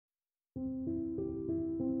Graduated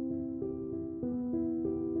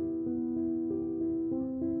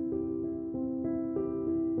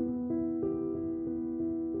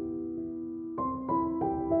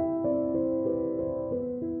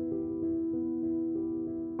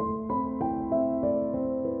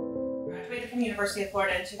from the University of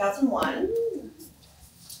Florida in 2001.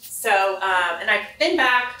 So, and I've been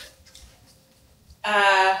back,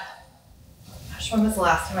 gosh, when was the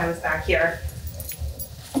last time I was back here?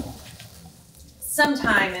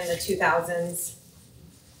 Sometime in the 2000s.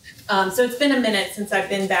 So it's been a minute since I've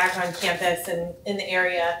been back on campus and in the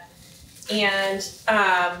area. And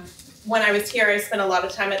when I was here, I spent a lot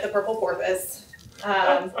of time at the Purple Porpoise.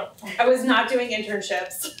 I was not doing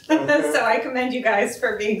internships, so I commend you guys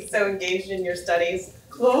for being so engaged in your studies.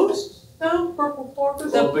 Closed? No, Purple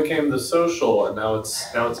Porpoise. Well, it became the Social, and now it's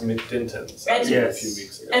McDinton's. That was a few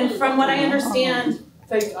weeks ago. And from what I understand,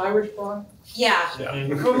 Fake Irish bar. yeah.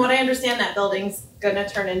 From what I understand, that building's gonna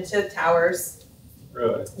turn into towers.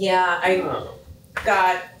 Really? Yeah, I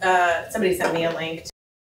got somebody sent me a link. The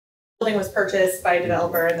building was purchased by a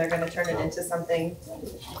developer, and they're gonna turn it into something,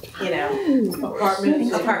 you know,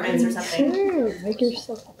 apartments or something. Make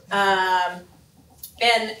yourself.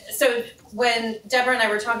 And so when Deborah and I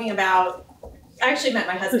were talking about, I actually met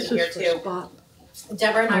my husband here too.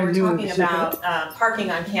 Deborah and I were talking about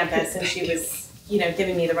parking on campus, and she was, you know,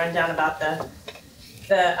 giving me the rundown about the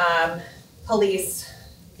police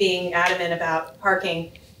being adamant about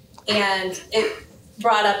parking, and it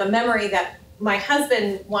brought up a memory that my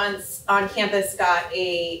husband once on campus got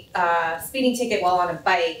a speeding ticket while on a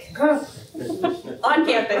bike on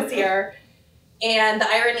campus here. And the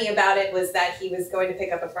irony about it was that he was going to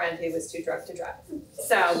pick up a friend who was too drunk to drive.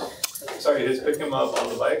 So. Sorry, you just pick him up on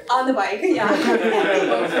the bike? On the bike, yeah.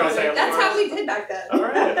 That's how we did back then. All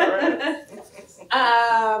right.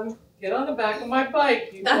 Get on the back of my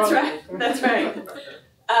bike. That's right.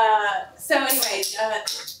 So anyway,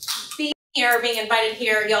 being here, being invited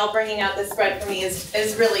here, y'all bringing out this spread for me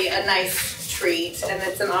is really a nice treat, and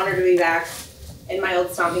it's an honor to be back in my old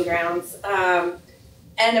stomping grounds.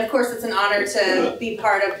 And of course, it's an honor to be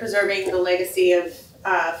part of preserving the legacy of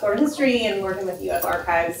Florida history and working with UF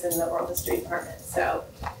Archives and the Oral History Department. So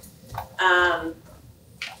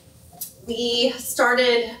we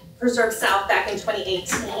started Preserve South back in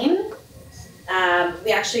 2018.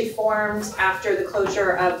 We actually formed after the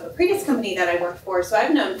closure of a previous company that I worked for. So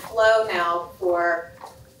I've known Flo now for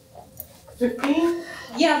 15?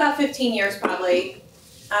 Yeah, about 15 years probably.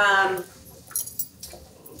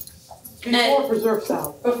 Before Preserve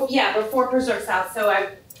South. Before Preserve South. So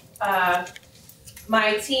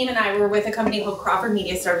my team and I were with a company called Crawford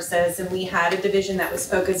Media Services, and we had a division that was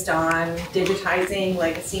focused on digitizing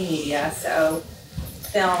legacy media, so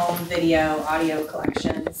film, video, audio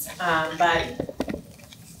collections. But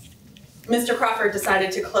Mr. Crawford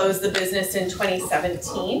decided to close the business in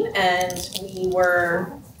 2017, and we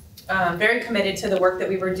were very committed to the work that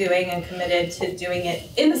we were doing and committed to doing it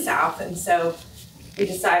in the South, and so we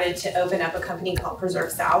decided to open up a company called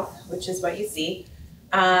Preserve South, which is what you see.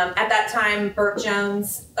 At that time, Burt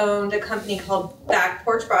Jones owned a company called Back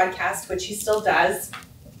Porch Broadcast, which he still does.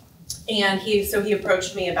 And he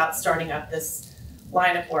approached me about starting up this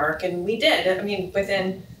line of work, and we did. I mean,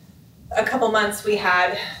 within a couple months, we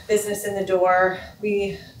had business in the door.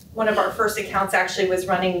 One of our first accounts actually was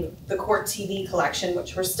running the court TV collection,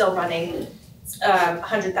 which we're still running,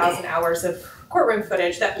 100,000 hours of courtroom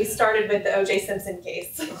footage that we started with the O.J. Simpson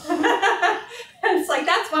case. And it's like,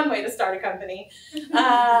 that's one way to start a company.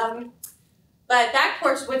 But Back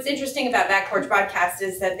Porch, what's interesting about Back Porch Broadcast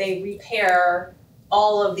is that they repair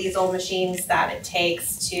all of these old machines that it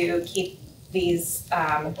takes to keep these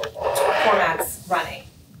formats running.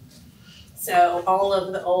 So all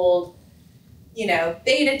of the old,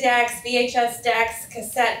 beta decks, VHS decks,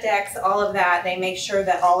 cassette decks, all of that, they make sure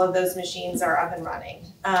that all of those machines are up and running.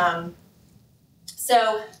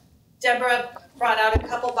 So Deborah brought out a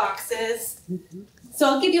couple boxes. So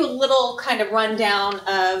I'll give you a little kind of rundown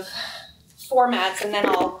of formats, and then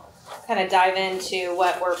I'll kind of dive into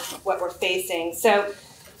what we're facing. So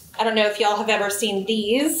I don't know if y'all have ever seen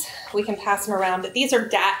these. We can pass them around, but these are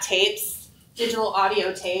DAT tapes, digital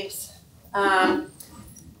audio tapes.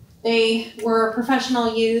 They were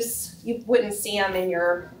professional use. You wouldn't see them in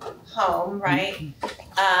your home, right?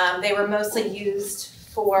 They were mostly used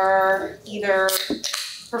for either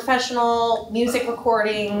professional music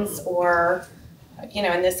recordings or,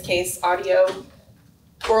 in this case, audio,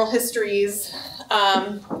 oral histories,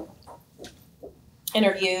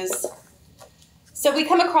 interviews. So we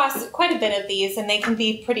come across quite a bit of these, and they can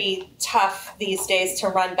be pretty tough these days to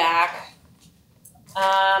run back.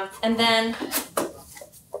 And then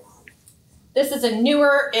This is a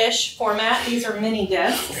newer-ish format. These are mini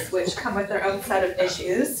discs, which come with their own set of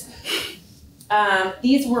issues.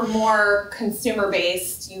 These were more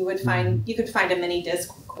consumer-based. You could find a mini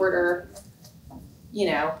disc recorder, you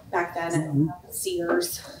know, back then at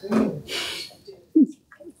Sears. Do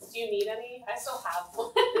you need any? I still have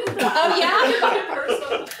one. Oh yeah?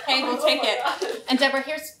 Hey, we'll take it. And Deborah,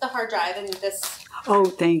 here's the hard drive in this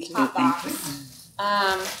thank you. top box.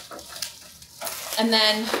 And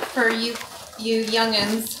then for you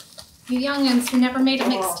youngins who never made a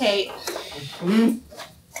mixtape,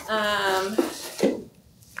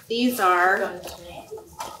 these are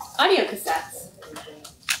audio cassettes.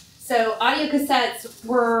 So audio cassettes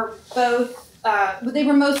were both, they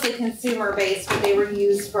were mostly consumer based, but they were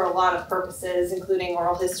used for a lot of purposes, including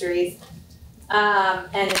oral histories.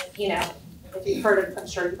 And you know, if you've heard of, I'm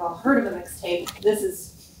sure you've all heard of a mixtape. This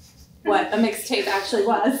is what a mixtape actually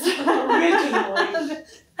was. Originally.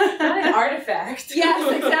 Not an artifact. Yes,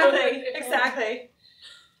 exactly.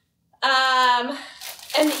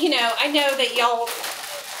 And you know, I know that y'all,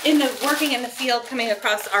 working in the field, coming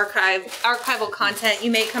across archival content, you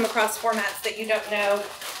may come across formats that you don't know.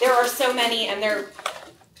 There are so many, and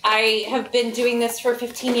I have been doing this for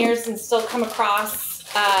 15 years and still come across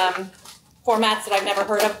formats that I've never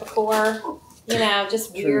heard of before. You know,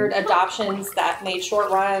 just weird adoptions that made short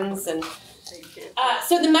runs. And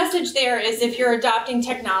so the message there is, if you're adopting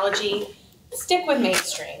technology, stick with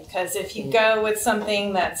mainstream, because if you go with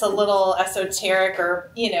something that's a little esoteric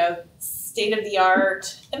or, you know, state of the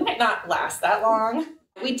art, it might not last that long.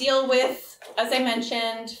 We deal with, as I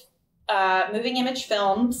mentioned, moving image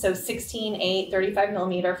film, so 16:8, 35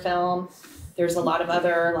 millimeter film. There's a lot of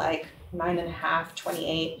other like 9.5,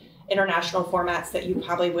 28 international formats that you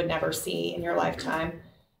probably would never see in your lifetime.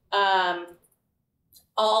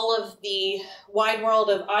 All of the wide world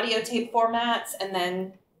of audio tape formats, and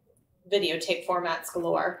then videotape formats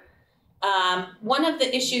galore. One of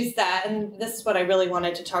the issues that, and this is what I really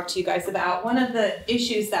wanted to talk to you guys about, one of the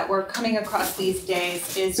issues that we're coming across these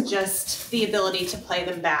days is just the ability to play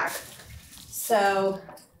them back. So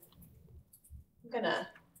I'm gonna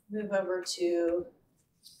move over to,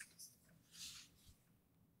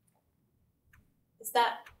 is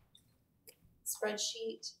that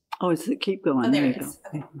spreadsheet? Oh, keep going. Oh, there you it is.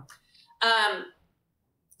 go. Okay.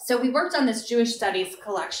 So we worked on this Jewish studies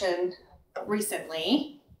collection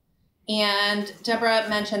recently, and Deborah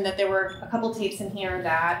mentioned that there were a couple tapes in here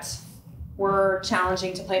that were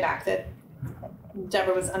challenging to play back, that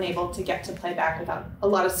Deborah was unable to get to play back without a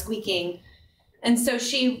lot of squeaking. And so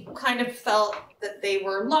she kind of felt that they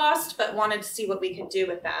were lost, but wanted to see what we could do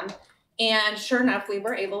with them. And sure enough, we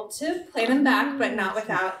were able to play them back, but not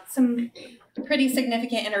without some pretty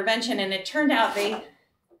significant intervention. And it turned out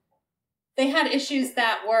they had issues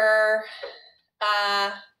that were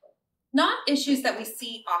not issues that we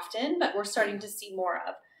see often, but we're starting to see more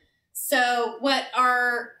of. So what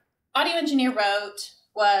our audio engineer wrote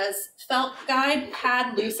was felt guide,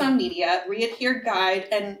 pad loose on media, readhered guide,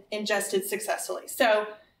 and ingested successfully. So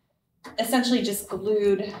essentially just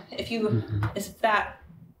glued, if that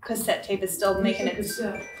cassette tape is still making its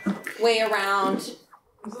way around.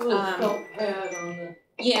 There's a little felt pad on the...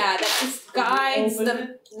 Yeah, that just guides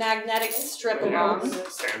the magnetic strip along.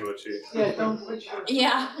 Sandwichy. Yeah, don't put your...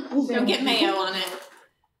 Yeah, don't get mayo on it.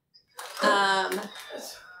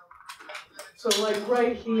 So like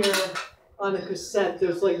right here on a cassette,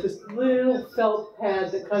 there's like this little felt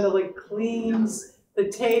pad that kind of like cleans the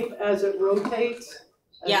tape as it rotates.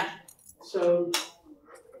 Yeah. So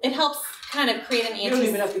it helps kind of create an you don't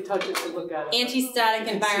even have to touch it to look at it. anti-static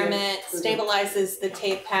environment, stabilizes the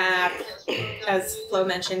tape pack, as Flo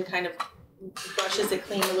mentioned, kind of brushes it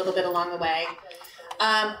clean a little bit along the way.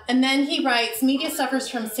 And then he writes, media suffers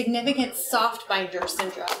from significant soft binder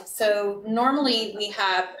syndrome. So normally we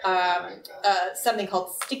have something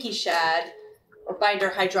called sticky shed or binder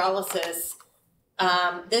hydrolysis.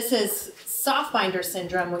 This is soft binder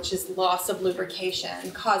syndrome, which is loss of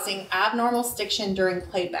lubrication, causing abnormal stiction during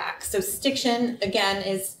playback. So stiction, again,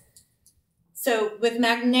 is, so with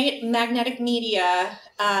magnetic media,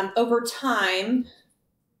 over time,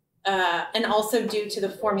 and also due to the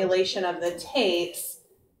formulation of the tapes,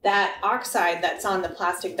 that oxide that's on the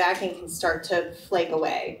plastic backing can start to flake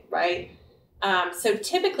away, right? So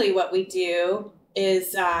typically what we do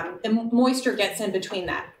is the moisture gets in between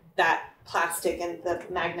that plastic and the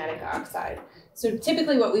magnetic oxide. So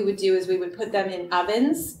typically what we would do is we would put them in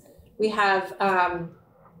ovens. We have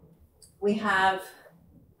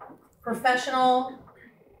professional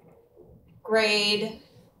grade,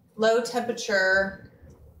 low temperature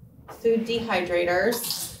food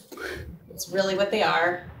dehydrators. It's really what they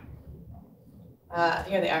are.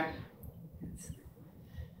 Here they are.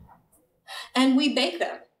 And we bake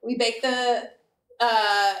them. We bake the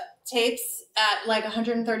tapes at like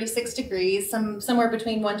 136 degrees, somewhere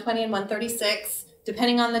between 120 and 136,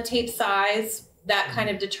 depending on the tape size. That kind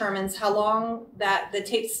of determines how long that the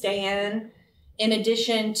tapes stay in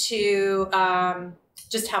addition to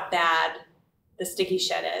just how bad the sticky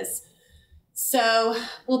shed is. So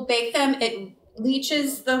we'll bake them. It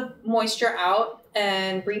leaches the moisture out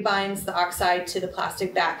and rebinds the oxide to the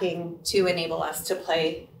plastic backing to enable us to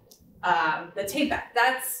play the tape back.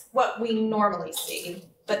 That's what we normally see.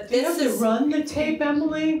 But Do you have to run the tape,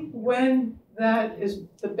 Emily, when that is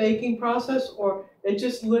the baking process, or it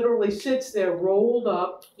just literally sits there rolled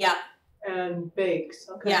up? Yeah. And bakes.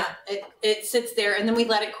 Okay. Yeah, it sits there and then we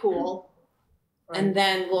let it cool. Right. And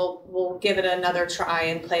then we'll give it another try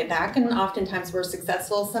and play it back. And oftentimes we're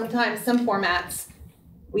successful. Sometimes some formats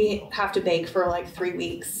we have to bake for like 3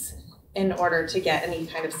 weeks in order to get any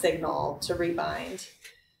kind of signal to rebind.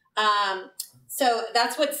 So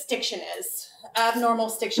that's what stiction is. Abnormal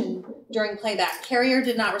stiction during playback. Carrier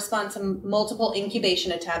did not respond to multiple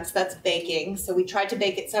incubation attempts. That's baking. So we tried to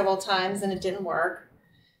bake it several times and it didn't work.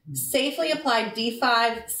 Safely applied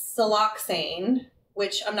D5 siloxane,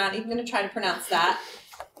 which I'm not even going to try to pronounce that,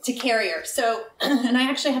 to carrier. So, and I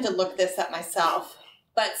actually had to look this up myself,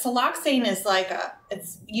 but siloxane is like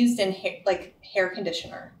it's used in hair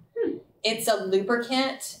conditioner. It's a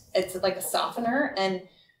lubricant. It's like a softener, and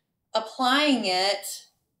applying it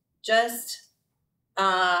just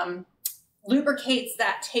lubricates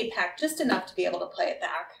that tape pack just enough to be able to play it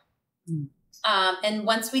back. And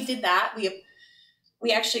once we did that,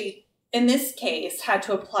 we actually, in this case, had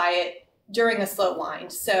to apply it during a slow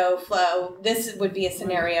wind. So Flo, this would be a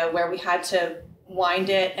scenario where we had to wind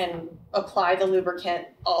it and apply the lubricant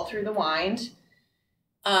all through the wind.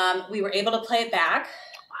 We were able to play it back,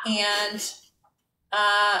 and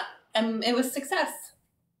it was success.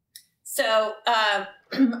 So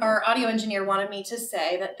our audio engineer wanted me to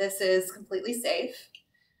say that this is completely safe.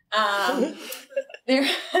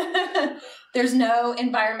 There's no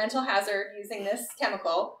environmental hazard using this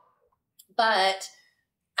chemical, but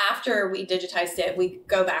after we digitized it, we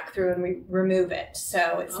go back through and we remove it.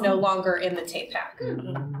 So it's no longer in the tape pack.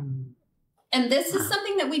 And this is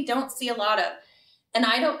something that we don't see a lot of. And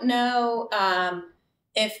I don't know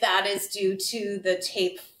if that is due to the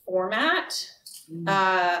tape format.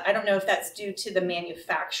 I don't know if that's due to the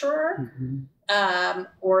manufacturer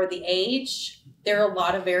or the age. There are a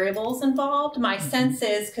lot of variables involved. My sense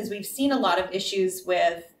is, because we've seen a lot of issues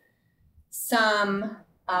with some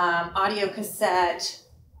audio cassette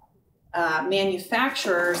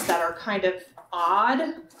manufacturers that are kind of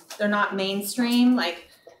odd. They're not mainstream. Like,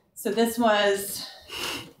 so this was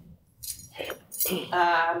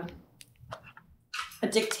a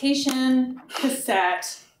dictation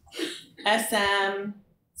cassette, SM,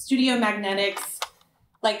 Studio Magnetics,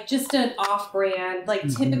 like just an off-brand. Like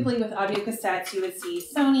typically with audio cassettes, you would see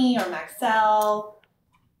Sony or Maxell.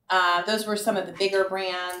 Those were some of the bigger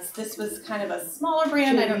brands. This was kind of a smaller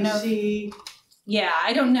brand. I don't know. Yeah,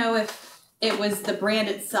 I don't know if it was the brand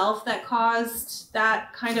itself that caused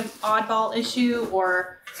that kind of oddball issue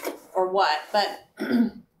or what. But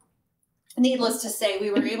needless to say,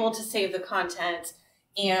 we were able to save the content,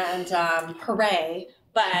 and hooray!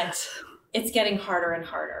 But it's getting harder and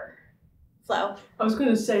harder. Flo? I was going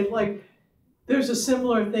to say, like, there's a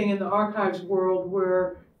similar thing in the archives world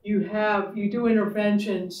where you do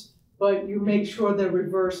interventions, but you make sure they're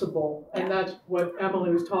reversible. And that's what Emily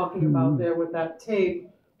was talking about there with that tape.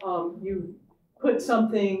 You put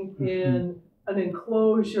something in an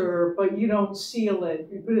enclosure, but you don't seal it.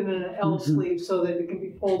 You put it in an L sleeve so that it can be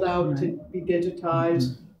pulled out to be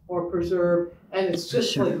digitized or preserved. And it's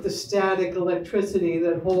just like the static electricity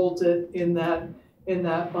that holds it in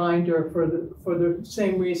that binder for the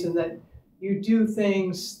same reason that you do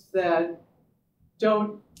things that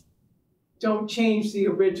don't change the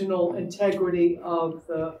original integrity of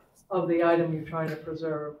the item you're trying to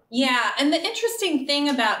preserve. Yeah, and the interesting thing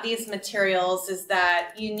about these materials is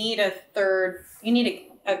that you need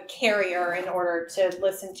a carrier in order to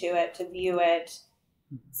listen to it, to view it.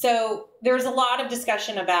 So there's a lot of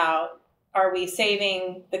discussion about, are we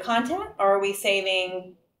saving the content or are we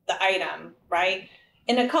saving the item, right?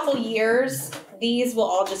 In a couple years, these will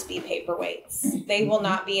all just be paperweights. They will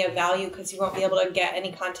not be of value because you won't be able to get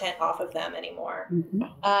any content off of them anymore.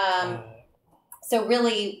 So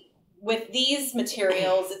really, with these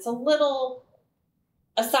materials, it's a little,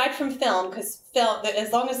 aside from film, because film,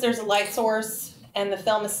 as long as there's a light source and the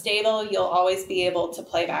film is stable, you'll always be able to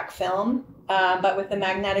play back film. But with the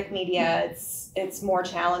magnetic media, it's more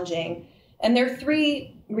challenging. And there are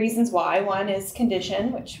three reasons why. One is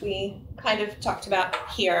condition, which we kind of talked about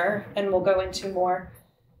here, and we'll go into more.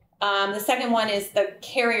 The second one is the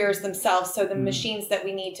carriers themselves. So the machines that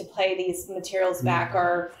we need to play these materials back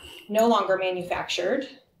are no longer manufactured,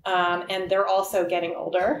 and they're also getting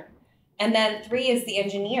older. And then three is the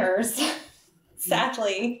engineers,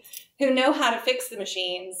 sadly, who know how to fix the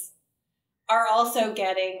machines are also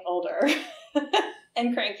getting older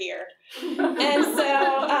and crankier.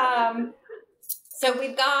 And so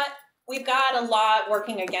we've got a lot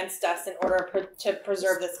working against us in order to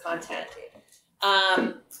preserve this content.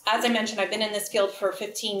 As I mentioned, I've been in this field for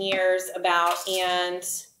 15 years and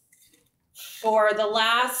for the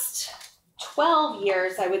last 12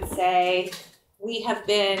 years, I would say, we have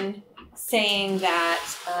been saying that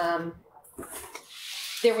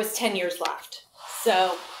there was 10 years left.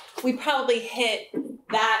 So we probably hit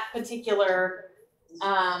that particular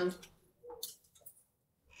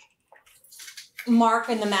mark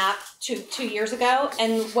in the map two years ago.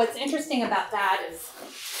 And what's interesting about that is,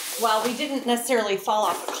 while we didn't necessarily fall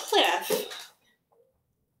off a cliff,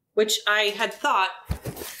 which I had thought,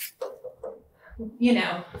 you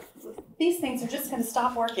know, these things are just going to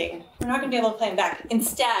stop working. We're not going to be able to play them back.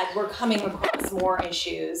 Instead, we're coming across more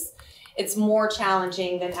issues. It's more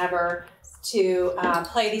challenging than ever to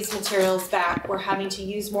play these materials back. We're having to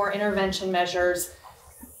use more intervention measures.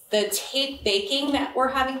 The tape baking that we're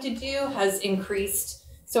having to do has increased.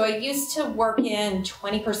 So I used to work in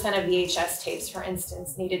 20% of VHS tapes, for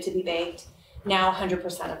instance, needed to be baked. Now 100%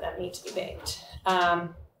 of them need to be baked.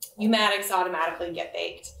 Pneumatics automatically get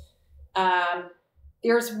baked.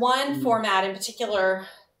 There's one format in particular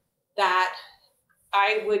that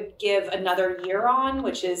I would give another year on,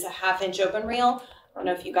 which is a 1/2-inch open reel. I don't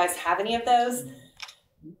know if you guys have any of those.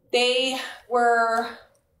 They were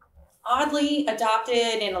oddly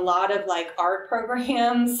adopted in a lot of like art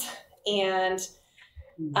programs, and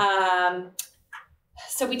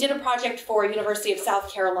so we did a project for University of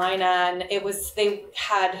South Carolina, and they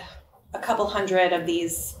had a couple hundred of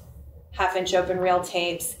these 1/2-inch open reel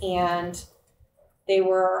tapes, and they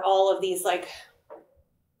were all of these like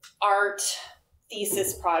art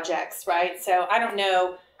thesis projects, right? So I don't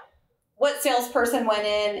know what salesperson went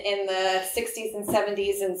in the 60s and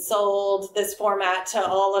 70s and sold this format to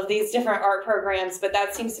all of these different art programs, but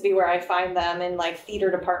that seems to be where I find them, in like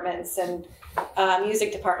theater departments and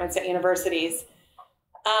music departments at universities.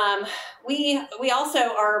 We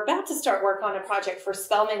also are about to start work on a project for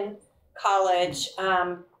Spelman College.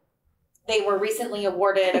 They were recently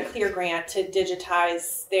awarded a CLEAR grant to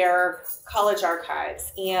digitize their college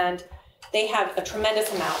archives, and they have a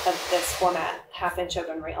tremendous amount of this format, 1/2-inch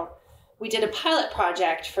open reel. We did a pilot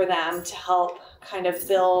project for them to help kind of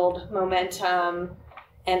build momentum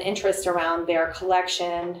and interest around their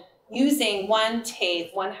collection using one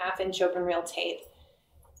tape, 1/2-inch open reel tape.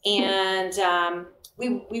 And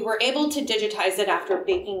we were able to digitize it after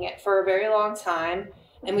baking it for a very long time,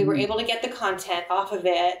 and we were able to get the content off of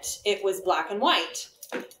it. It was black and white.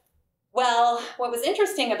 Well, what was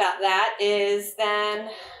interesting about that is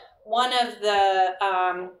then one of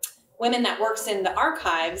the women that works in the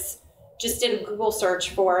archives just did a Google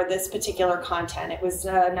search for this particular content. It was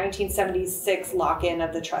a 1976 lock-in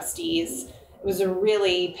of the trustees. It was a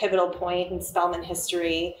really pivotal point in Spelman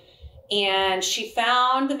history. And she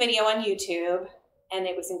found the video on YouTube, and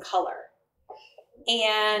it was in color.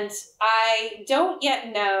 And I don't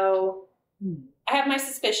yet know, I have my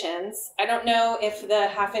suspicions. I don't know if the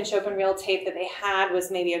 1/2-inch open reel tape that they had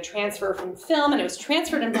was maybe a transfer from film, and it was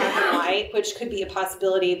transferred in black and white, which could be a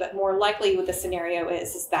possibility, but more likely what the scenario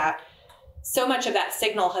is that so much of that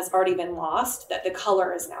signal has already been lost that the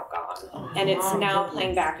color is now gone, and it's now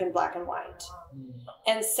playing back in black and white.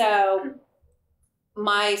 And so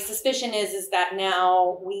my suspicion is that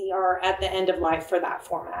now we are at the end of life for that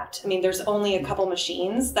format. I mean, there's only a couple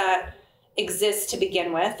machines that exist to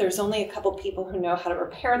begin with. There's only a couple people who know how to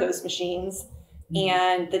repair those machines,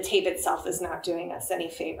 and the tape itself is not doing us any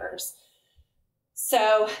favors.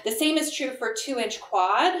 So the same is true for 2-inch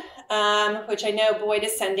quad, which I know Boyd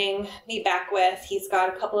is sending me back with. He's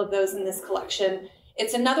got a couple of those in this collection.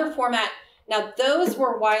 It's another format. Now, those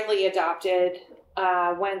were widely adopted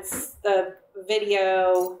once the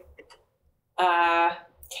video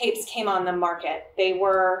tapes came on the market. They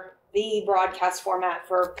were the broadcast format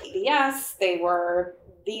for PBS. They were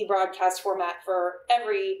the broadcast format for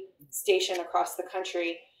every station across the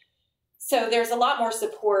country. So there's a lot more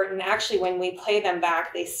support, and actually when we play them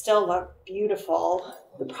back, they still look beautiful.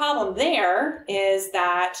 The problem there is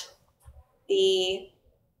that the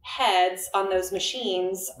heads on those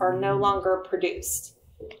machines are no longer produced.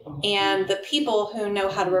 And the people who know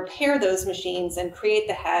how to repair those machines and create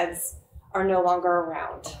the heads are no longer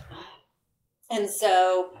around. And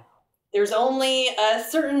so there's only a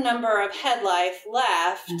certain number of head life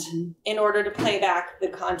left in order to play back the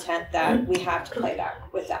content that we have to play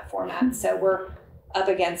back with that format. So we're up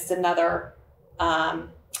against another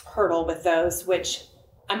hurdle with those, which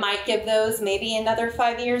I might give those maybe another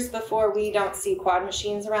 5 years before we don't see quad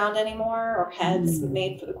machines around anymore, or heads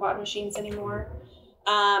made for the quad machines anymore.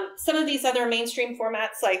 Some of these other mainstream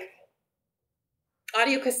formats like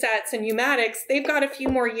audio cassettes and pneumatics, they've got a few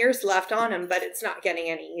more years left on them, but it's not getting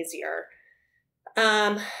any easier.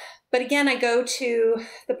 But again, I go to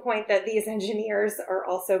the point that these engineers are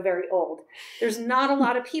also very old. There's not a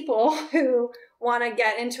lot of people who want to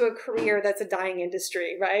get into a career that's a dying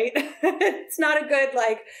industry, right? It's not a good,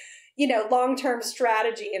 long-term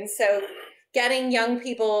strategy. And so getting young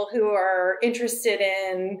people who are interested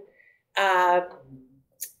in,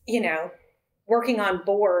 working on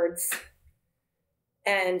boards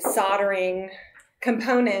and soldering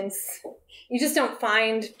components, you just don't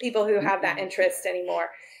find people who have that interest anymore.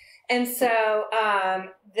 And so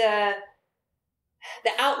the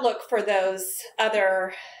outlook for those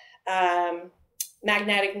other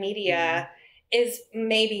magnetic media is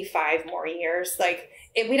maybe 5 more years.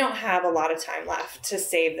 We don't have a lot of time left to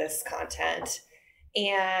save this content.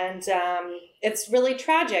 And it's really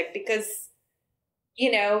tragic because,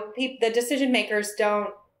 the decision makers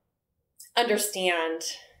don't understand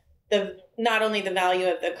not only the value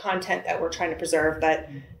of the content that we're trying to preserve, but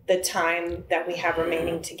the time that we have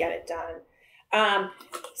remaining to get it done.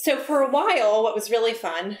 So for a while, what was really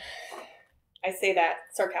fun, I say that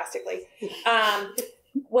sarcastically,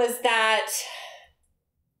 was that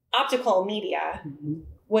optical media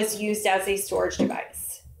was used as a storage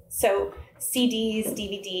device. So CDs,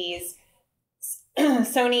 DVDs,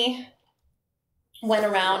 Sony went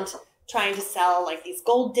around trying to sell these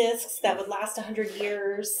gold discs that would last 100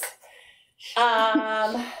 years.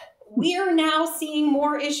 We are now seeing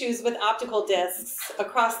more issues with optical discs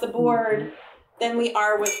across the board than we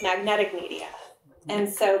are with magnetic media. And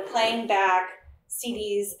so playing back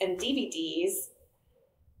CDs and DVDs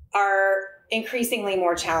are increasingly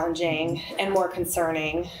more challenging and more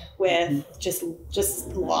concerning with just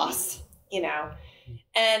loss,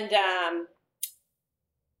 And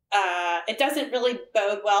it doesn't really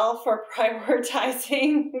bode well for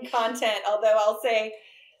prioritizing content, although I'll say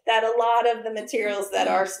that a lot of the materials that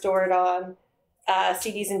are stored on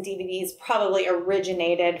CDs and DVDs probably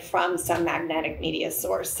originated from some magnetic media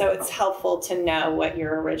source. So it's helpful to know what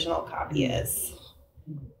your original copy is.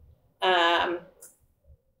 And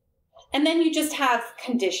then you just have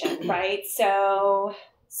condition, right? So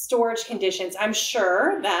storage conditions. I'm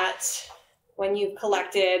sure that when you've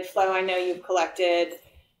collected, Flo, I know you've collected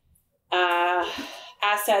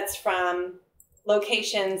assets from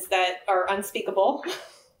locations that are unspeakable.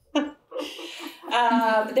 There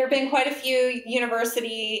have been quite a few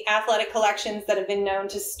university athletic collections that have been known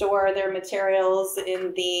to store their materials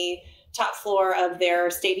in the top floor of their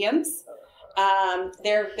stadiums.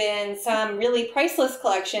 There have been some really priceless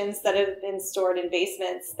collections that have been stored in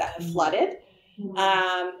basements that have flooded.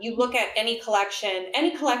 You look at any collection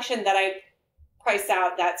that I price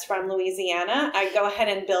out that's from Louisiana, I go ahead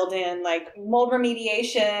and build in mold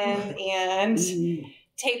remediation and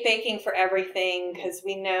tape baking for everything, because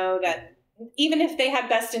we know that even if they have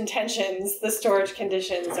best intentions, the storage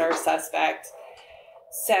conditions are suspect.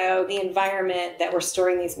 So the environment that we're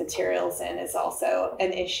storing these materials in is also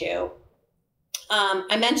an issue.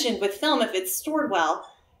 I mentioned with film, if it's stored well,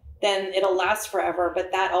 then it'll last forever,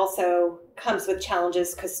 but that also comes with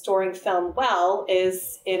challenges because storing film well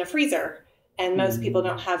is in a freezer, and most people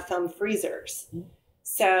don't have film freezers.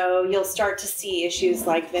 So you'll start to see issues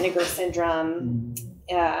like vinegar syndrome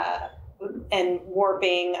and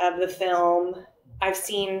warping of the film. I've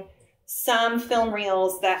seen some film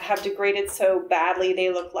reels that have degraded so badly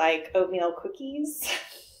they look like oatmeal cookies.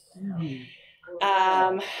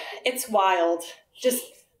 It's wild. Just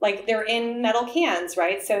they're in metal cans,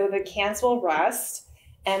 right? So the cans will rust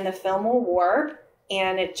and the film will warp,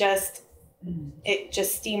 and it just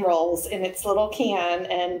steamrolls in its little can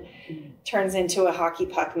and turns into a hockey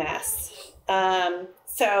puck mess.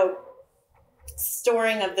 So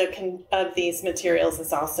storing of these materials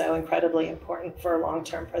is also incredibly important for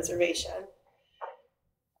long-term preservation.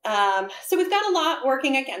 So we've got a lot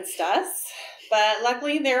working against us, but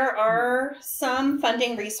luckily there are some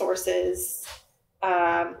funding resources.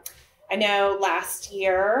 I know last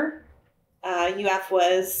year UF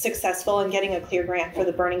was successful in getting a clear grant for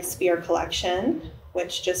the Burning Spear collection,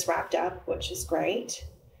 which just wrapped up, which is great.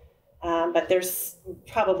 But there's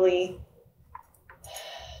probably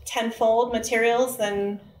tenfold materials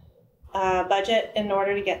than budget in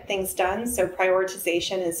order to get things done. So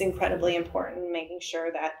prioritization is incredibly important, making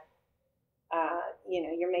sure that,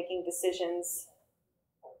 you're making decisions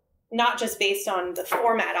not just based on the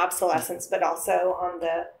format obsolescence, but also on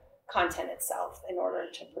the content itself in order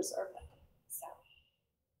to preserve them. So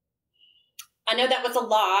I know that was a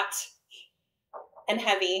lot and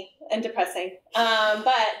heavy and depressing,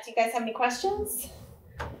 but do you guys have any questions?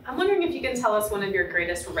 I'm wondering if you can tell us one of your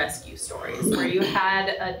greatest rescue stories where you had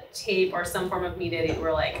a tape or some form of media that you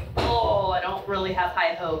were like, oh, I don't really have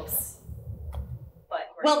high hopes. But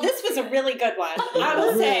well, this was a really good one. I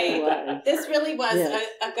will say this really was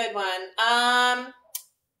a good one.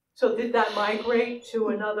 So did that migrate to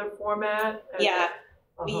another format? Yeah.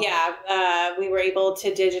 Yeah. We were able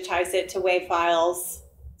to digitize it to WAV files.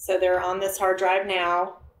 So they're on this hard drive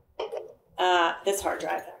now. This hard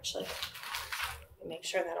drive, actually. Make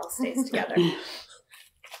sure that all stays together.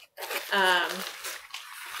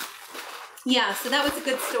 Yeah, so that was a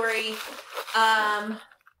good story.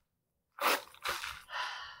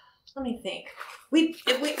 Let me think.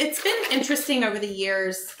 It's been interesting over the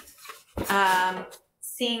years,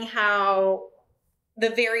 seeing how the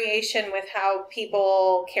variation with how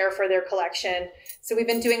people care for their collection. So we've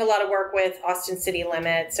been doing a lot of work with Austin City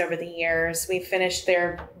Limits over the years. We finished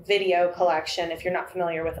their video collection. If you're not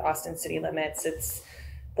familiar with Austin City Limits, it's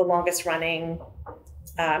the longest running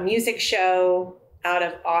music show out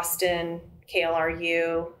of Austin,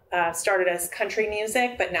 KLRU. Started as country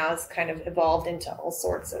music, but now it's kind of evolved into all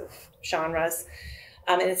sorts of genres.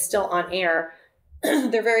 And it's still on air.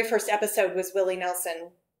 Their very first episode was Willie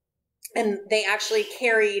Nelson. And they actually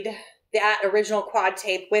carried that original quad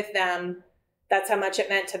tape with them. That's how much it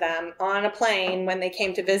meant to them on a plane when they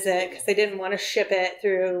came to visit, because they didn't want to ship it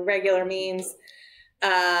through regular means.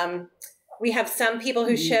 We have some people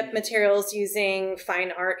who ship materials using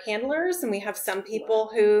fine art handlers, and we have some people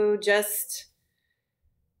who just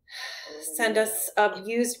send us a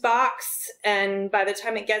used box, and by the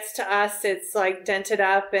time it gets to us, it's like dented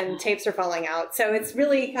up and tapes are falling out. So it's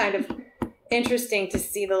really kind of interesting to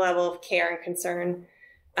see the level of care and concern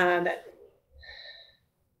that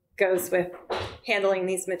goes with handling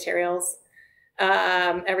these materials.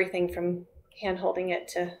 Everything from hand holding it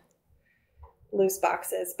to loose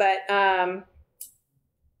boxes. But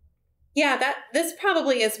yeah, this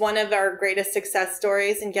probably is one of our greatest success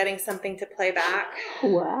stories in getting something to play back.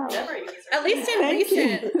 Wow. At least in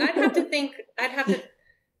recent.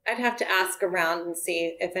 I'd have to ask around and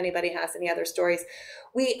see if anybody has any other stories.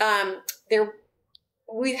 We've had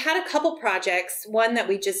a couple projects. One that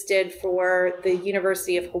we just did for the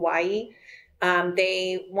University of Hawaii.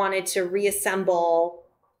 They wanted to reassemble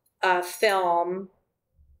a film,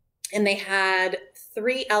 and they had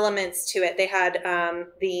 3 elements to it. They had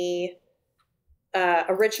the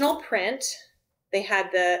original print. They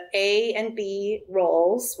had the A and B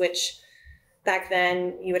rolls, which back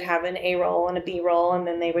then you would have an A roll and a B roll, and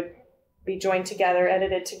then they would be joined together,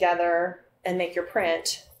 edited together, and make your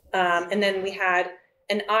print. And then we had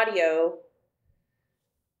an audio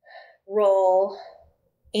roll,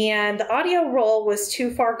 and the audio roll was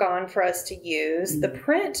too far gone for us to use. The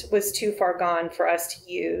print was too far gone for us to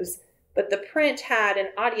use, but the print had an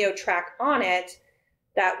audio track on it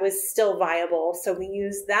that was still viable. So we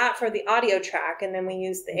used that for the audio track, and then we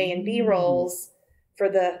used the A and B rolls for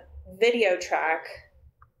the video track.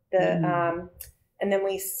 And then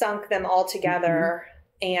we sunk them all together,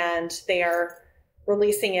 and they are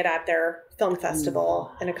releasing it at their film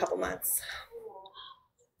festival in a couple months.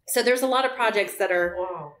 So there's a lot of projects that are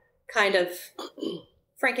kind of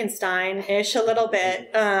Frankenstein-ish a little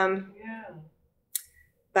bit.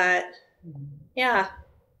 But yeah.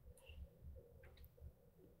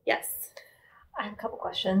 Yes. I have a couple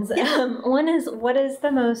questions. Yeah. One is, what is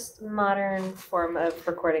the most modern form of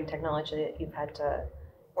recording technology that you've had to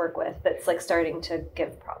work with that's like starting to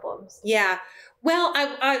give problems? Yeah. Well,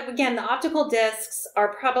 again, the optical discs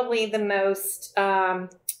are probably the most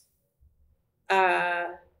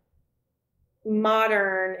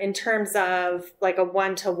modern in terms of like a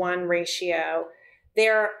 1-to-1 ratio.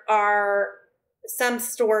 There are some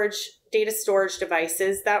data storage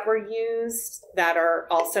devices that were used that are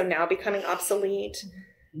also now becoming obsolete.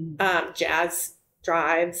 Jazz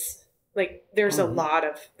drives, like there's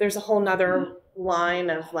a whole nother line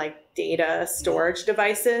of like data storage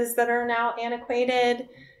devices that are now antiquated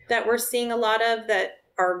that we're seeing a lot of that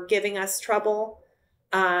are giving us trouble.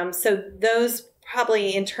 So those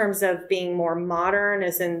probably in terms of being more modern,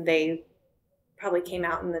 as in they probably came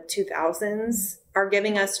out in the 2000s, are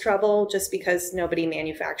giving us trouble just because nobody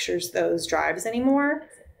manufactures those drives anymore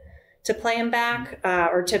to play them back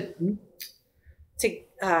or to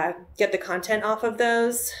get the content off of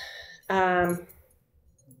those.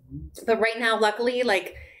 But right now, luckily,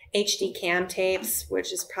 like HD cam tapes,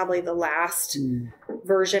 which is probably the last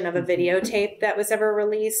version of a videotape that was ever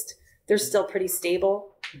released, they're still pretty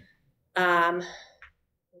stable. Beta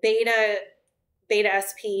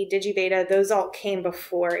SP, DigiBeta, those all came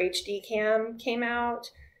before HD cam came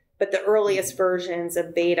out. But the earliest versions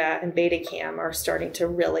of Beta and Betacam are starting to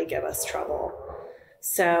really give us trouble.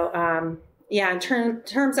 So yeah, in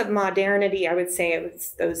terms of modernity, I would say it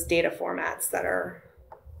was those data formats that are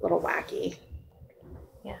a little wacky.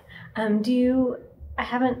 Yeah. I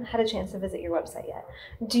haven't had a chance to visit your website yet.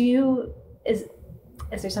 Is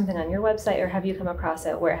there something on your website, or have you come across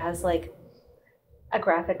it where it has like a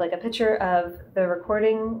graphic, like a picture of the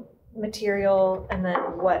recording material and then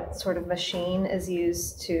what sort of machine is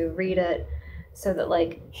used to read it, so that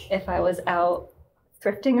like if I was out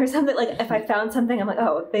thrifting or something, like if I found something, I'm like,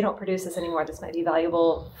 oh, they don't produce this anymore, this might be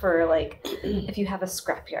valuable for like if you have a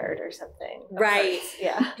scrapyard or something. Right.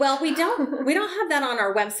 Yeah. Well, we don't have that on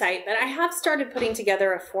our website, but I have started putting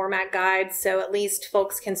together a format guide, so at least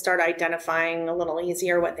folks can start identifying a little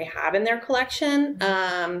easier what they have in their collection,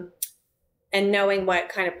 and knowing what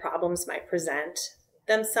kind of problems might present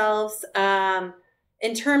themselves.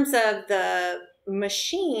 In terms of the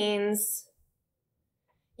machines,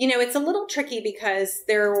 you know, it's a little tricky because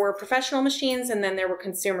there were professional machines and then there were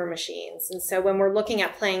consumer machines. And so when we're looking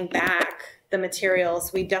at playing back the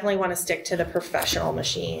materials, we definitely want to stick to the professional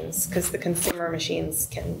machines, because the consumer machines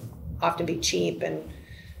can often be cheap and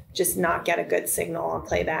just not get a good signal on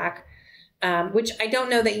playback. Which I don't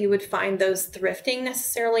know that you would find those thrifting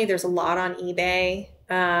necessarily. There's a lot on eBay.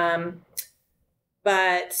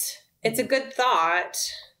 But it's a good thought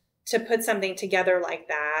to put something together like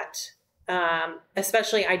that,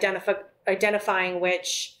 especially identifying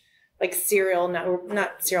which, like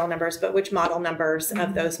not serial numbers, but which model numbers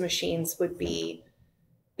of those machines would be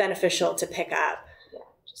beneficial to pick up. Yeah,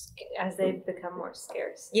 just as they become more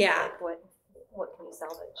scarce. Yeah. Like what can you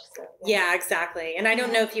salvage? So, yeah, exactly. And I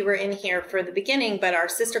don't know if you were in here for the beginning, but our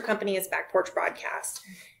sister company is Back Porch Broadcast,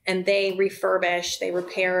 and they refurbish, they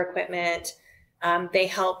repair equipment. They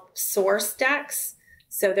help source decks,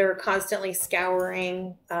 so they're constantly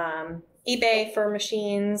scouring eBay for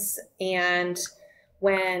machines. And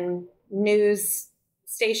when news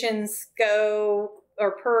stations go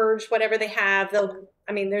or purge whatever they have,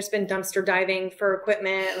 there's been dumpster diving for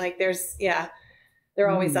equipment. Like they're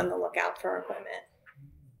always on the lookout for equipment.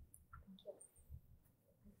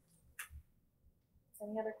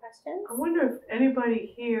 Any other questions? I wonder if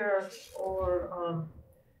anybody here or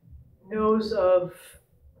knows of,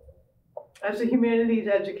 as a humanities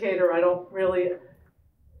educator, I don't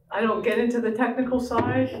get into the technical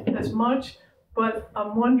side as much, but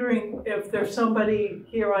I'm wondering if there's somebody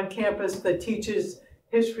here on campus that teaches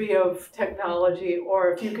history of technology,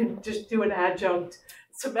 or if you can just do an adjunct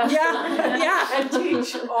semester and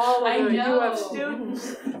teach all of the UF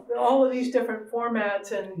students all of these different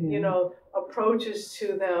formats and, you know, approaches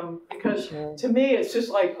to them, because to me it's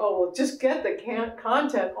just like, oh, well, just get the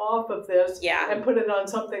content off of this and put it on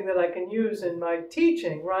something that I can use in my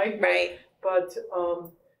teaching, right? Right. But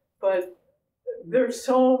there's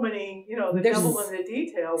so many, you know, the devil in the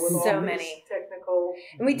detail with all these technical.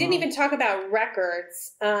 And we didn't even talk about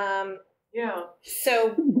records.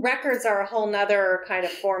 So records are a whole nother kind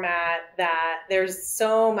of format that there's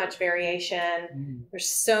so much variation. There's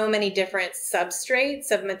so many different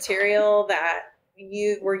substrates of material that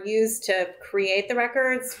were used to create the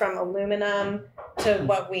records, from aluminum to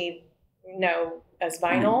what we know as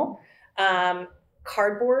vinyl.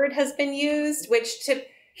 Cardboard has been used, which to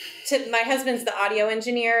my husband's the audio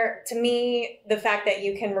engineer. To me, the fact that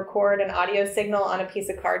you can record an audio signal on a piece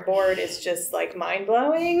of cardboard is just like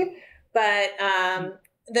mind-blowing. But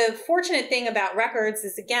the fortunate thing about records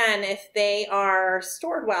is, again, if they are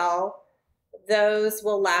stored well, those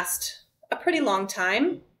will last a pretty long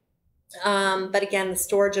time. But again, the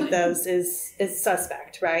storage of those is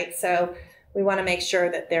suspect, right? So we want to make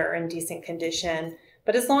sure that they're in decent condition.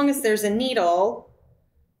 But as long as there's a needle,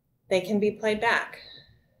 they can be played back.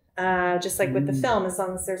 Just like with the film, as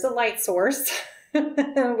long as there's a light source,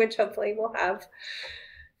 which hopefully we'll have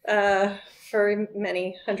for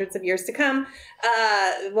many hundreds of years to come,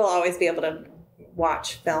 we'll always be able to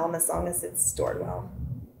watch film as long as it's stored well.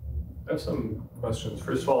 I have some questions.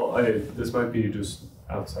 First of all, this might be just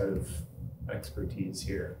outside of expertise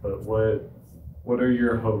here, but what are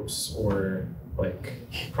your hopes or like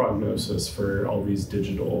prognosis for all these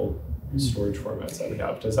digital storage formats that we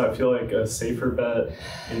have? Does that feel like a safer bet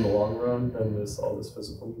in the long run than all this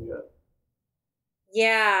physical media?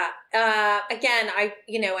 Yeah. Again,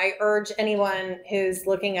 I urge anyone who's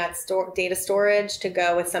looking at data storage to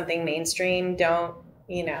go with something mainstream. Don't,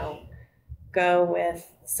 go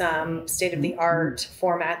with some state-of-the-art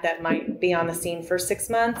format that might be on the scene for 6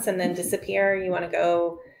 months and then disappear. You want to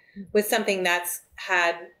go with something that's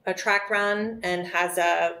had a track run and has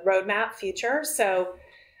a roadmap future. So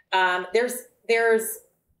there's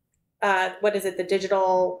what is it? The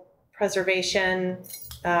digital preservation.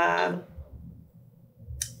 I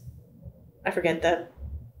forget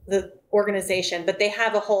the organization, but they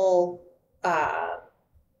have a whole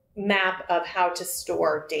map of how to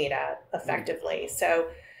store data effectively. So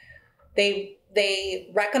they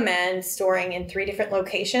recommend storing in 3 different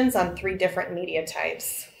locations on 3 different media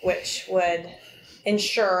types, which would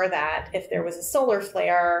ensure that if there was a solar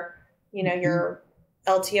flare, your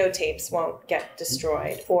LTO tapes won't get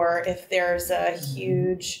destroyed, or if there's a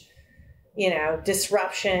huge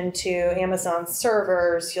disruption to Amazon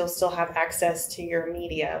servers, you'll still have access to your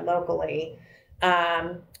media locally.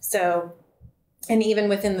 And even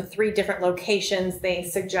within the 3 different locations, they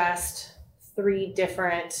suggest 3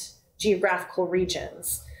 different geographical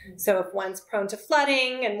regions. So if one's prone to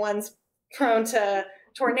flooding and one's prone to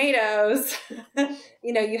tornadoes,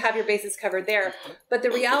 you have your bases covered there. But the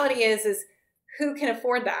reality is who can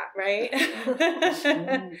afford that, right?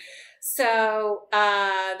 So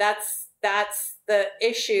that's the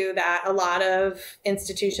issue that a lot of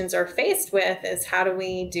institutions are faced with, is how do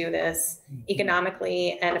we do this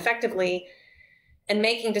economically and effectively, and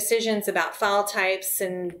making decisions about file types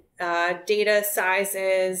and data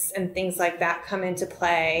sizes and things like that come into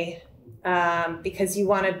play, because you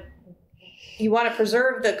want to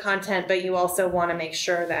preserve the content, but you also want to make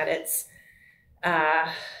sure that it's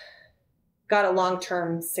got a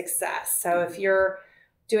long-term success. So if you're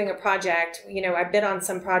doing a project, I've been on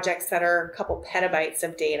some projects that are a couple petabytes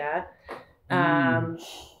of data.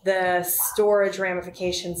 The storage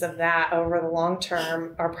ramifications of that over the long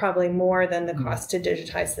term are probably more than the cost to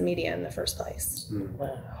digitize the media in the first place.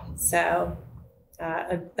 So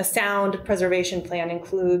a sound preservation plan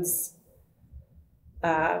includes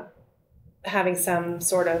having some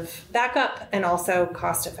sort of backup and also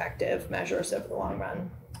cost-effective measures over the long run.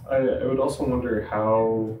 I would also wonder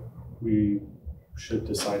how we should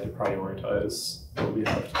decide to prioritize what we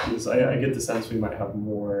have to, because I get the sense we might have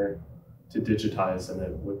more to digitize than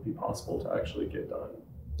it would be possible to actually get done.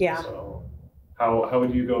 Yeah. So how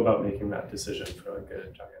would you go about making that decision for like a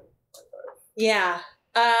giant archive? Yeah.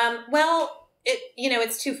 Well,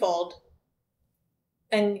 it's twofold.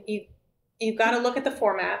 And you've got to look at the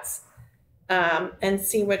formats and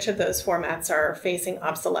see which of those formats are facing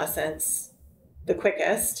obsolescence the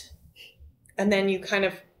quickest. And then you kind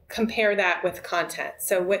of compare that with content.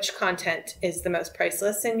 So which content is the most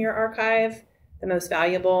priceless in your archive, the most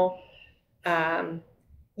valuable?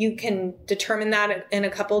 You can determine that in a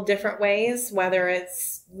couple different ways, whether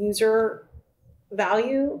it's user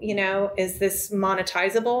value, is this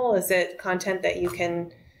monetizable? Is it content that you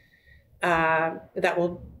can, that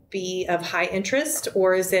will be of high interest,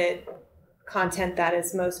 or is it content that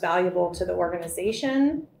is most valuable to the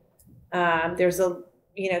organization?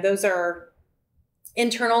 Those are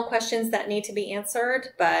internal questions that need to be answered,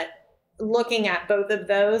 but looking at both of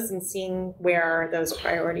those and seeing where those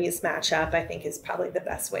priorities match up, I think is probably the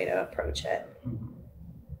best way to approach it.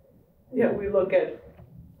 Yeah, we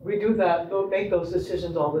do that, make those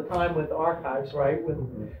decisions all the time with archives, right?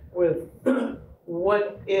 With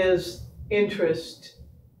what is interest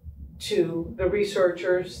to the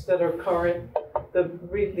researchers that are current,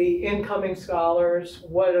 the incoming scholars,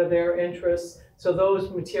 what are their interests? So those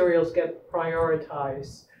materials get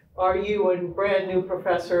prioritized. Are you a brand new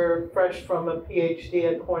professor, fresh from a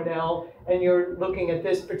PhD at Cornell, and you're looking at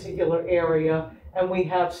this particular area, and we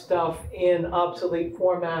have stuff in obsolete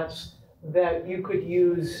formats that you could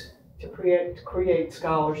use to create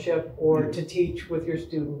scholarship or to teach with your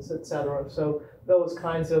students, et cetera. So those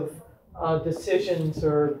kinds of decisions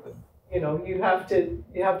are, you have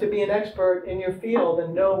to be an expert in your field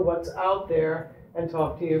and know what's out there and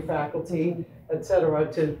talk to your faculty, et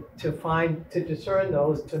cetera, to discern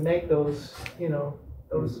those, to make those,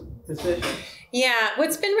 those decisions. Yeah,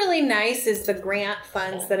 what's been really nice is the grant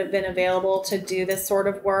funds that have been available to do this sort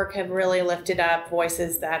of work have really lifted up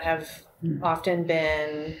voices that have often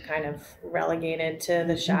been kind of relegated to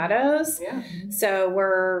the shadows. Yeah. So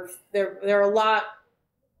there are a lot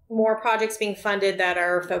more projects being funded that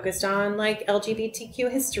are focused on like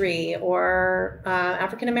LGBTQ history or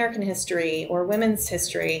African American history or women's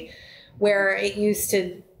history, where it used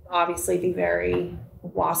to obviously be very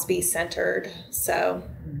WASP centered. So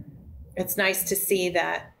it's nice to see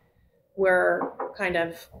that we're kind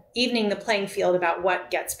of evening the playing field about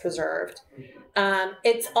what gets preserved.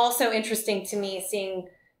 It's also interesting to me seeing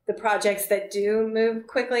the projects that do move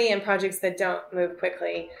quickly and projects that don't move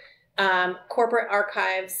quickly. Corporate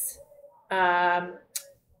archives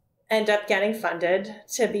end up getting funded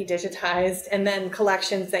to be digitized, and then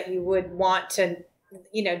collections that you would want to,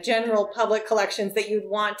 general public collections that you'd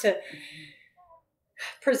want to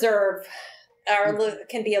preserve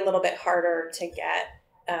can be a little bit harder to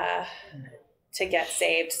get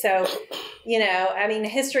saved. So,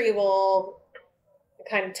 history will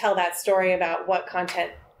kind of tell that story about what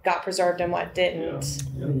content got preserved and what didn't.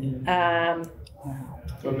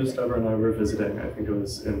 When Miss Deborah and I were visiting, I think it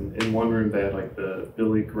was in one room they had like the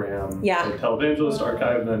Billy Graham like, televangelist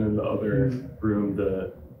archive, then in the other room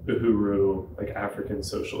the Uhuru, like African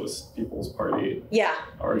Socialist People's Party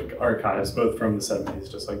archives, both from the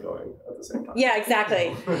 70s, just like going at the same time. Yeah,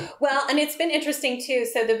 exactly. Well, and it's been interesting too.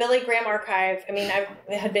 So the Billy Graham archive, I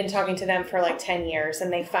had been talking to them for like 10 years,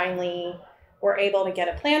 and they finally were able to get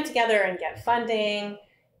a plan together and get funding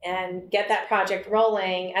and get that project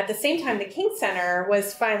rolling. At the same time, the King Center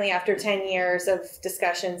was finally, after 10 years of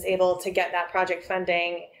discussions, able to get that project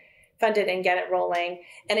funded and get it rolling.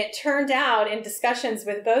 And it turned out in discussions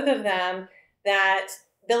with both of them that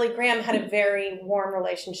Billy Graham had a very warm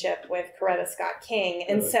relationship with Coretta Scott King.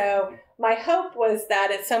 And so my hope was that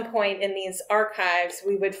at some point in these archives,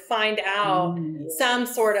 we would find out some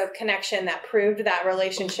sort of connection that proved that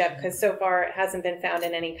relationship, because so far it hasn't been found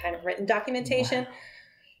in any kind of written documentation.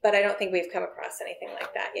 But I don't think we've come across anything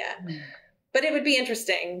like that yet. But it would be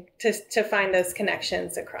interesting to find those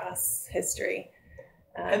connections across history.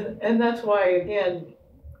 And that's why, again,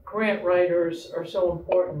 grant writers are so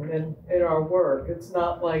important in our work. It's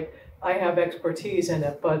not like I have expertise in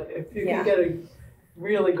it, but if you can get a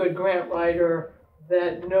really good grant writer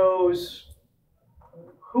that knows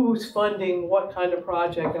who's funding what kind of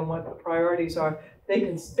project and what the priorities are, they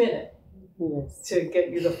can spin it to get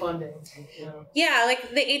you the funding. Yeah, like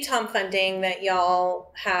the ATOM funding that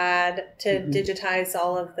y'all had to digitize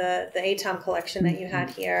all of the ATOM collection that you had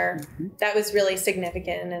here. That was really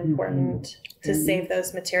significant and important to save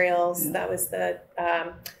those materials. That was the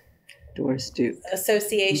Doris Duke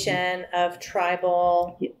Association of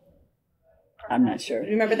Tribal. I'm not sure.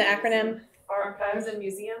 Remember the acronym? Archives and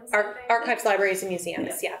Museums. Archives, Libraries, and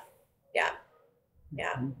Museums. Yeah.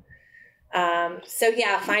 So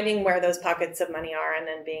finding where those pockets of money are and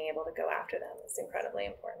then being able to go after them is incredibly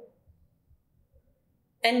important.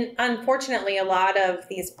 And unfortunately, a lot of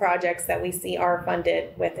these projects that we see are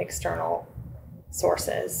funded with external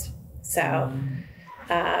sources. So,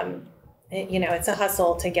 it's a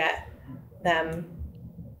hustle to get them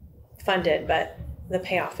funded, but the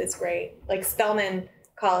payoff is great. Like Spelman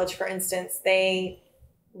College, for instance, they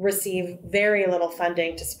receive very little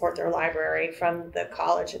funding to support their library from the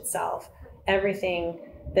college itself. Everything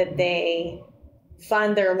that they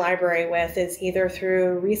fund their library with is either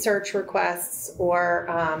through research requests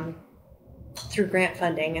or through grant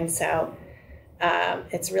funding. And so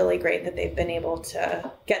it's really great that they've been able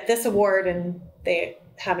to get this award, and they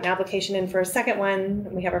have an application in for a second one,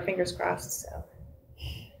 and we have our fingers crossed. So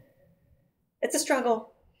it's a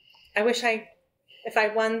struggle. I wish if I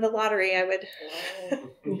won the lottery, I would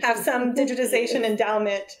have some digitization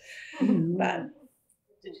endowment, but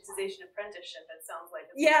digitization apprenticeship, it sounds like.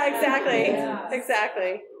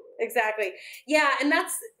 Exactly. Yeah, and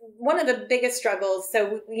that's one of the biggest struggles.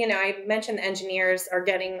 So, I mentioned the engineers are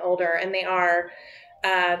getting older, and they are.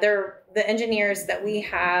 They're the engineers that we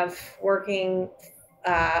have working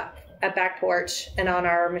at Back Porch and on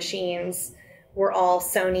our machines were all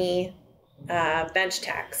Sony bench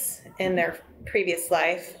techs in their previous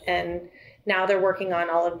life, and now they're working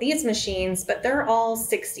on all of these machines, but they're all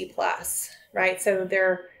 60 plus. Right, so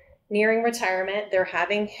they're nearing retirement. They're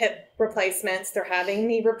having hip replacements. They're having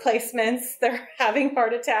knee replacements. They're having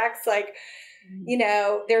heart attacks. Like,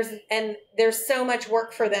 there's so much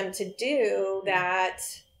work for them to do that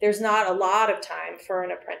there's not a lot of time for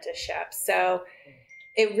an apprenticeship. So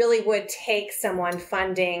it really would take someone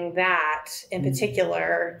funding that in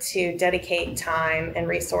particular to dedicate time and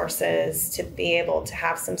resources to be able to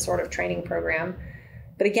have some sort of training program.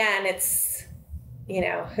 But again, it's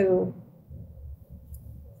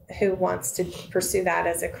who wants to pursue that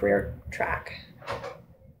as a career track?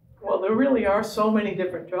 Well, there really are so many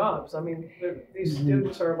different jobs. I mean, these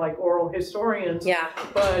students are like oral historians. Yeah.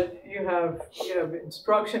 But you have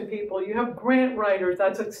instruction people. You have grant writers.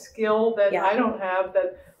 That's a skill that I don't have,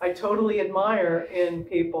 that I totally admire in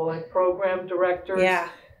people, like program directors. Yeah.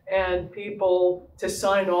 and people to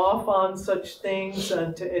sign off on such things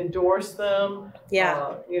and to endorse them.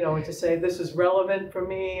 Yeah. You know, to say this is relevant for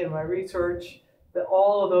me and my research, that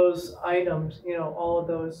all of those items, you know, all of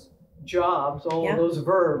those jobs, all of those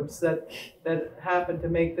verbs that happen to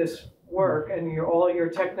make this work, and all your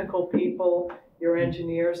technical people, your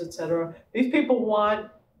engineers, etc. These people want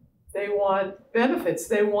benefits.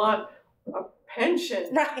 They want a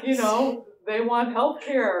pension. Right. You know, they want health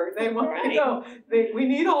care. They want, you know, we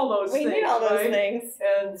need all those things. We need all those things.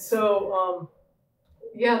 And so,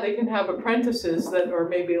 yeah, they can have apprentices that are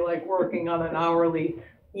maybe like working on an hourly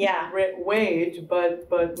wage,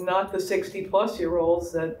 but not the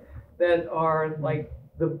 60-plus-year-olds that are like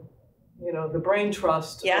the, you know, the brain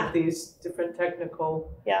trust of these different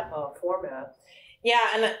technical formats. Yeah,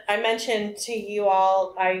 and I mentioned to you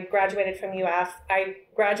all, I graduated from UF. I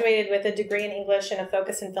graduated with a degree in English and a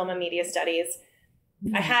focus in film and media studies.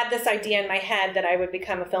 I had this idea in my head that I would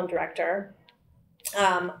become a film director.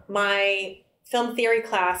 My film theory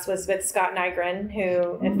class was with Scott Nygren,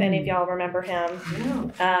 who, if any of y'all remember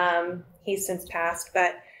him, he's since passed,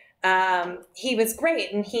 but he was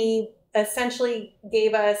great. And he essentially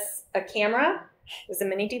gave us a camera. It was a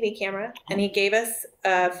mini DV camera, and he gave us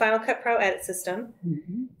a Final Cut Pro edit system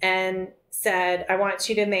and said, I want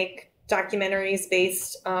you to make documentaries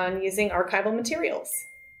based on using archival materials.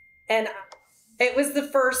 And it was the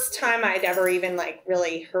first time I'd ever even like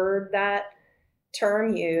really heard that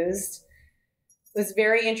term used. It was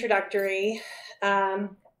very introductory.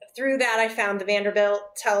 Through that, I found the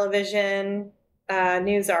Vanderbilt Television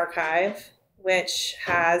News Archive, which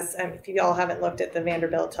has, if you all haven't looked at the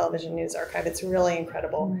Vanderbilt Television News Archive, it's really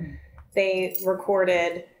incredible. They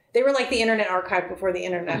recorded, they were like the Internet Archive before the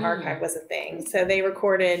Internet Archive was a thing. So they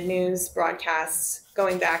recorded news broadcasts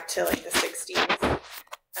going back to like the 60s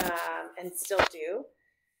and still do.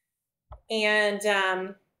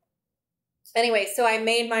 And anyway, so I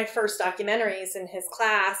made my first documentaries in his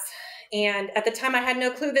class. And at the time I had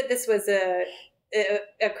no clue that this was a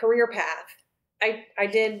career path. I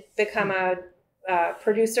did become a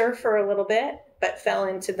producer for a little bit, but fell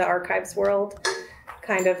into the archives world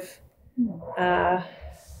kind of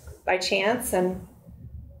by chance, and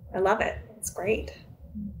I love it. It's great.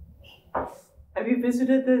 Have you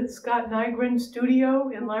visited the Scott Nygren studio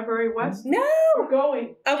in Library West? No! We're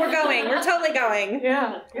going. Oh, we're going. We're totally going.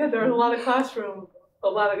 Yeah, there are a lot of a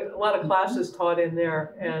lot of classes taught in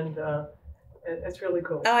there, and it's really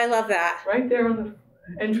cool. Oh, I love that. Right there on the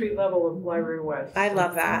entry level of Library West. I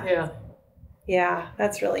love that. Yeah. Yeah,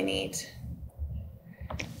 that's really neat.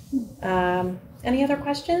 Any other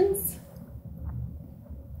questions?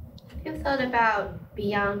 Have you thought about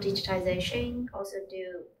beyond digitization also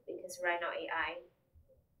do, because right now AI,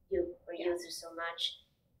 you use it so much,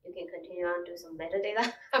 you can continue on do some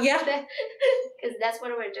metadata. Yeah. Because that's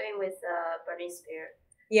what we're doing with Burning Spear.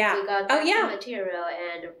 Yeah. We got Oh, yeah. material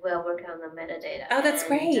and we're working on the metadata. Oh, that's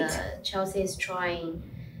great. Chelsea is trying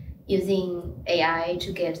using AI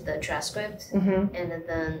to get the transcript, Mm-hmm. and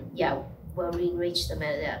then we'll enrich the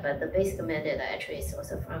metadata. But the basic metadata actually is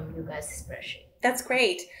also from you guys' spreadsheet. That's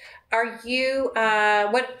great. Are you,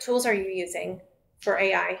 what tools are you using for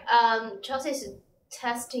AI? Chelsea is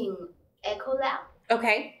testing Echo Lab.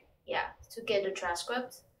 Okay. Yeah, to get the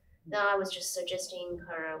transcript. Now I was just suggesting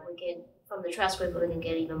her we can from the transcript we can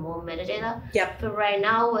get even more metadata. Yep. But right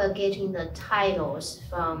now we're getting the titles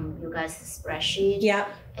from you guys' spreadsheet. Yep.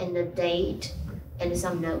 And the date and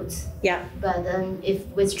some notes. Yeah. But then if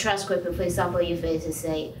with transcript, for example, if it is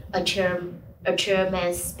say a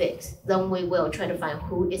chairman speaks, then we will try to find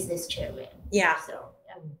who is this chairman. Yeah. So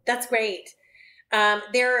that's great.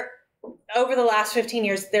 Over the last 15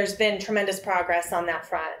 years, there's been tremendous progress on that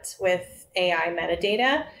front with AI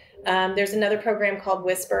metadata. There's another program called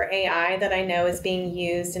Whisper AI that I know is being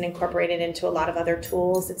used and incorporated into a lot of other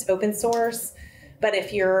tools. It's open source, but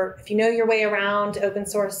if you know your way around open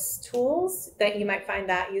source tools, that you might find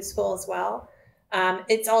that useful as well.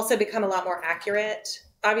 It's also become a lot more accurate.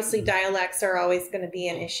 Obviously, dialects are always going to be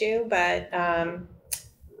an issue, but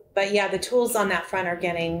yeah, the tools on that front are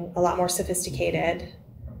getting a lot more sophisticated.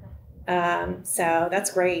 So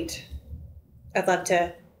that's great. I'd love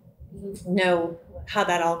to know how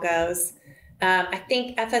that all goes. I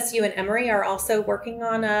think FSU and Emory are also working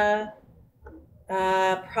on a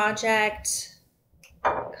project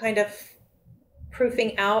kind of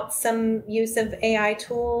proofing out some use of AI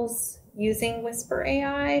tools using Whisper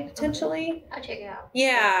AI potentially. I'll check it out.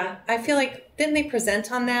 Yeah, I feel like, didn't they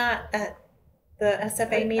present on that at the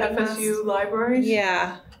SFA meeting? FSU libraries?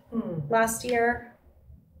 Yeah, last year.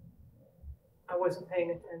 I wasn't paying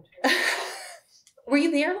attention. Were you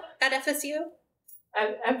there at FSU?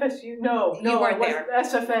 At FSU, no, You I weren't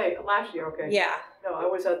wasn't. SFA last year, okay. Yeah, No, I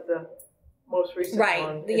was at the most recent one.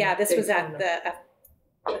 right. in Yeah, this was at Daytona.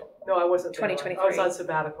 the, No, I wasn't there. 2023. I was on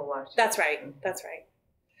sabbatical last year. that's right, that's right.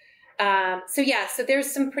 So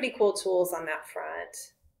there's some pretty cool tools on that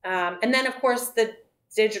front. And then of course the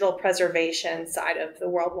digital preservation side of the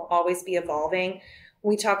world will always be evolving.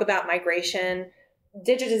 We talk about migration.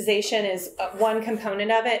 Digitization is one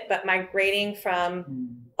component of it, but migrating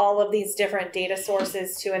from all of these different data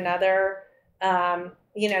sources to another, the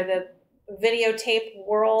videotape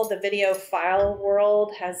world, the video file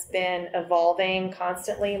world has been evolving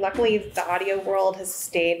constantly. Luckily, the audio world has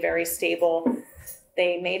stayed very stable.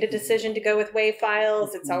 They made a decision to go with WAV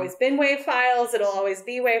files. It's always been WAV files. It'll always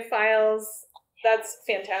be WAV files. That's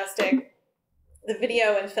fantastic. The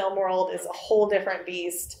video and film world is a whole different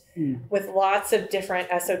beast with lots of different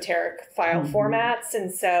esoteric file formats.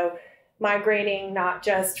 And so migrating not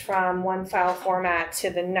just from one file format to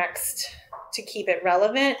the next to keep it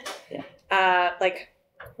relevant. Like,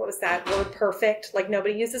 what was that? Word perfect. Like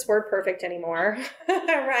nobody uses word perfect anymore,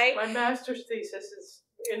 right? My master's thesis is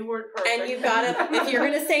in word perfect. And you gotta, if you're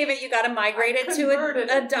gonna save it, you gotta migrate it to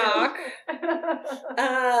a doc.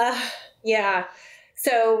 Yeah.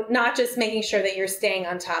 So not just making sure that you're staying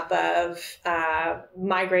on top of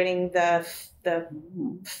migrating the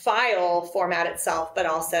file format itself, but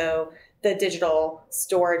also the digital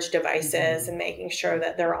storage devices and making sure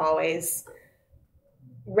that they're always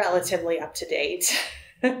relatively up to date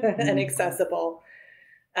and accessible.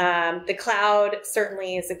 The cloud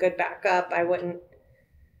certainly is a good backup. I wouldn't,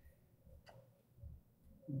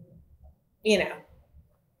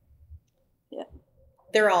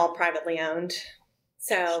 they're all privately owned.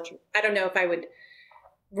 So I don't know if I would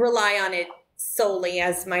rely on it solely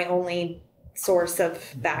as my only source of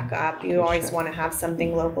backup. You always want to have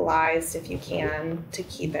something localized if you can to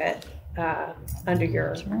keep it under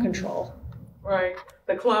your control. Right.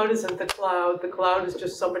 The cloud isn't the cloud. The cloud is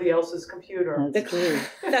just somebody else's computer. That's true.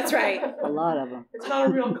 That's right. A lot of them. It's not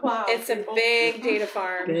a real cloud. It's a big data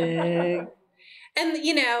farm. Big. And,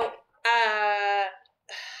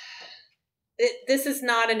 this is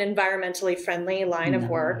not an environmentally friendly line of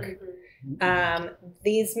work.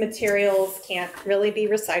 These materials can't really be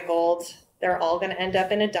recycled. They're all going to end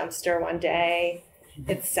up in a dumpster one day.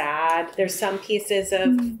 It's sad. There's some pieces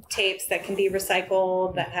of tapes that can be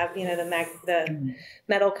recycled that have, the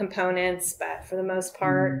metal components, but for the most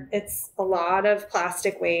part, it's a lot of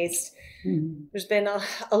plastic waste. There's been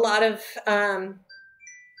a lot of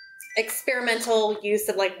experimental use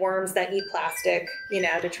of like worms that eat plastic,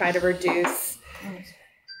 to try to reduce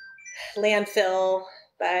landfill.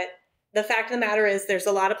 But the fact of the matter is there's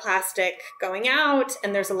a lot of plastic going out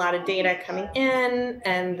and there's a lot of data coming in,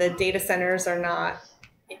 and the data centers are not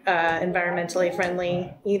environmentally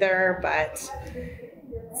friendly either, but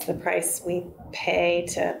it's the price we pay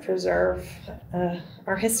to preserve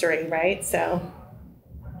our history, right? So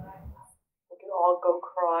we can all go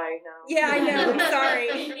cry now. yeah, I know. I'm sorry.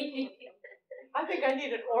 I think I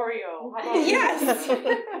need an Oreo. How about you? Yes.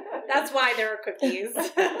 That's why there are cookies.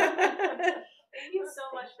 Thank you so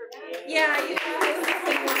much for being here. Yeah, you guys. This has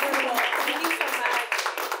been wonderful. Thank you so much.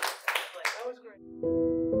 That was great.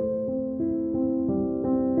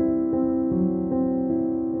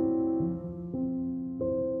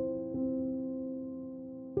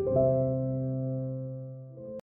 Thank you.